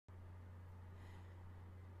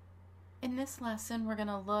In this lesson, we're going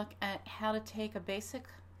to look at how to take a basic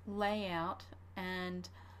layout and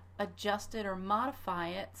adjust it or modify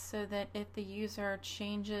it so that if the user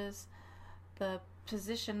changes the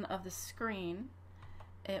position of the screen,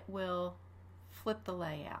 it will flip the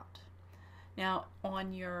layout. Now,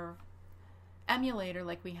 on your emulator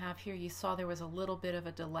like we have here, you saw there was a little bit of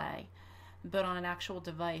a delay, but on an actual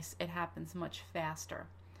device, it happens much faster.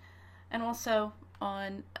 And also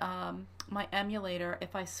on my emulator,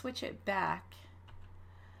 if I switch it back,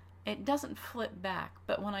 it doesn't flip back,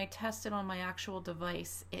 but when I test it on my actual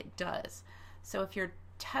device, it does. So if you're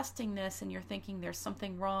testing this and you're thinking there's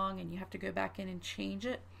something wrong and you have to go back in and change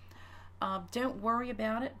it, don't worry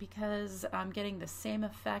about it because I'm getting the same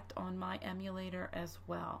effect on my emulator as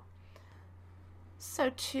well.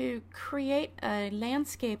 So to create a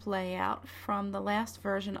landscape layout from the last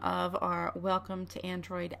version of our Welcome to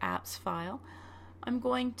Android Apps file, I'm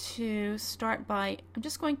going to start by, I'm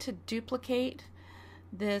just going to duplicate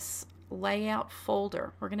this layout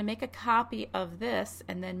folder. We're going to make a copy of this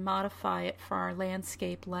and then modify it for our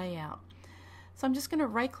landscape layout. So I'm just going to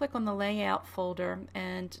right click on the layout folder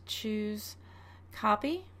and choose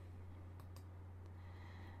copy.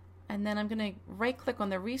 And then I'm going to right click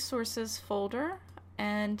on the resources folder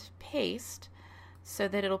and paste so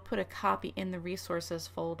that it'll put a copy in the resources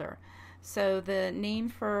folder. So the name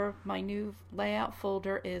for my new layout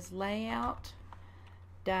folder is layout-land.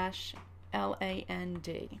 Now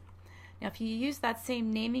if you use that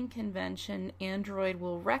same naming convention, Android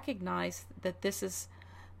will recognize that this is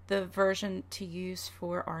the version to use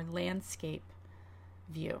for our landscape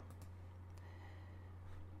view.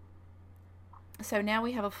 So now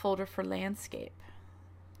we have a folder for landscape.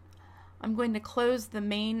 I'm going to close the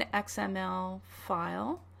main XML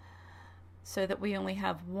file so that we only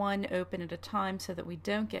have one open at a time so that we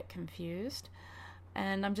don't get confused.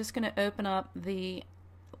 And I'm just going to open up the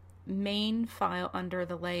main file under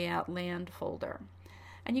the layout land folder.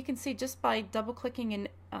 And you can see just by double clicking and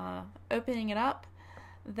opening it up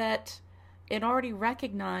that it already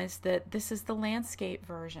recognized that this is the landscape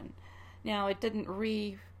version. Now it didn't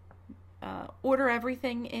order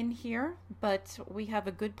everything in here, but we have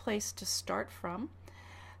a good place to start from.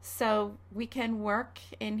 So we can work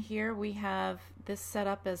in here. We have this set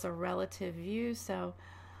up as a relative view, so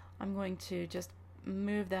I'm going to just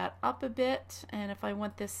move that up a bit, and if I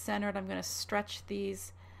want this centered, I'm going to stretch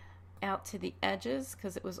these out to the edges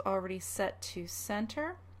because it was already set to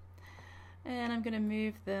center. And I'm going to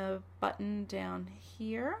move the button down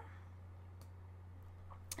here.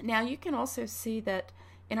 Now you can also see that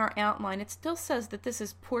in our outline, it still says that this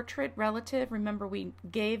is portrait relative. Remember, we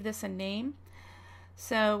gave this a name.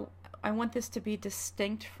 So I want this to be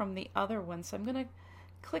distinct from the other one. So I'm going to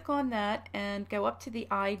click on that and go up to the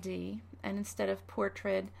ID, and instead of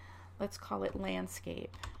portrait, let's call it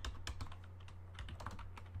landscape.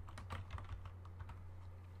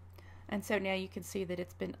 And so now you can see that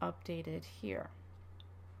it's been updated here.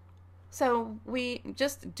 So we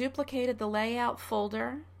just duplicated the layout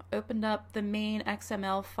folder, opened up the main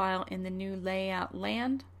XML file in the new layout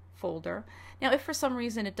land folder. Now if for some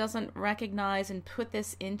reason it doesn't recognize and put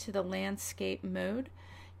this into the landscape mode,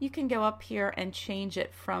 you can go up here and change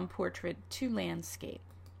it from portrait to landscape.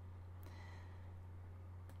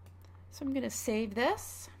 So I'm going to save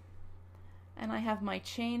this, and I have my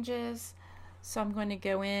changes. So I'm going to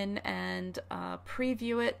go in and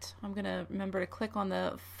preview it. I'm going to remember to click on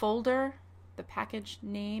the folder, the package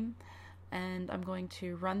name, and I'm going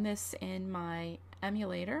to run this in my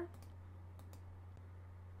emulator.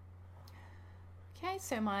 Okay,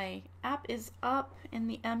 so my app is up in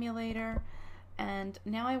the emulator, and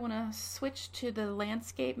now I want to switch to the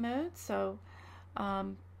landscape mode. So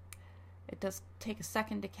it does take a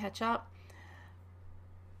second to catch up,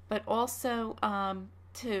 but also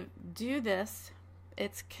to do this,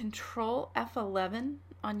 it's Control F11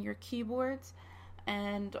 on your keyboards,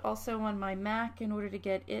 and also on my Mac, in order to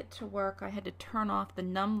get it to work, I had to turn off the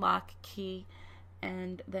numlock key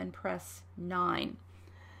and then press 9.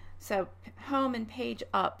 So home and page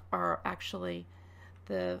up are actually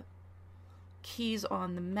the keys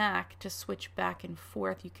on the Mac to switch back and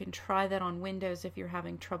forth. You can try that on Windows if you're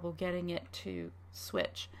having trouble getting it to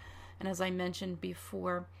switch. And as I mentioned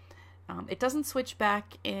before, it doesn't switch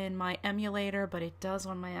back in my emulator, but it does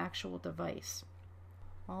on my actual device.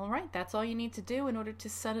 All right, that's all you need to do in order to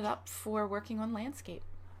set it up for working on landscape.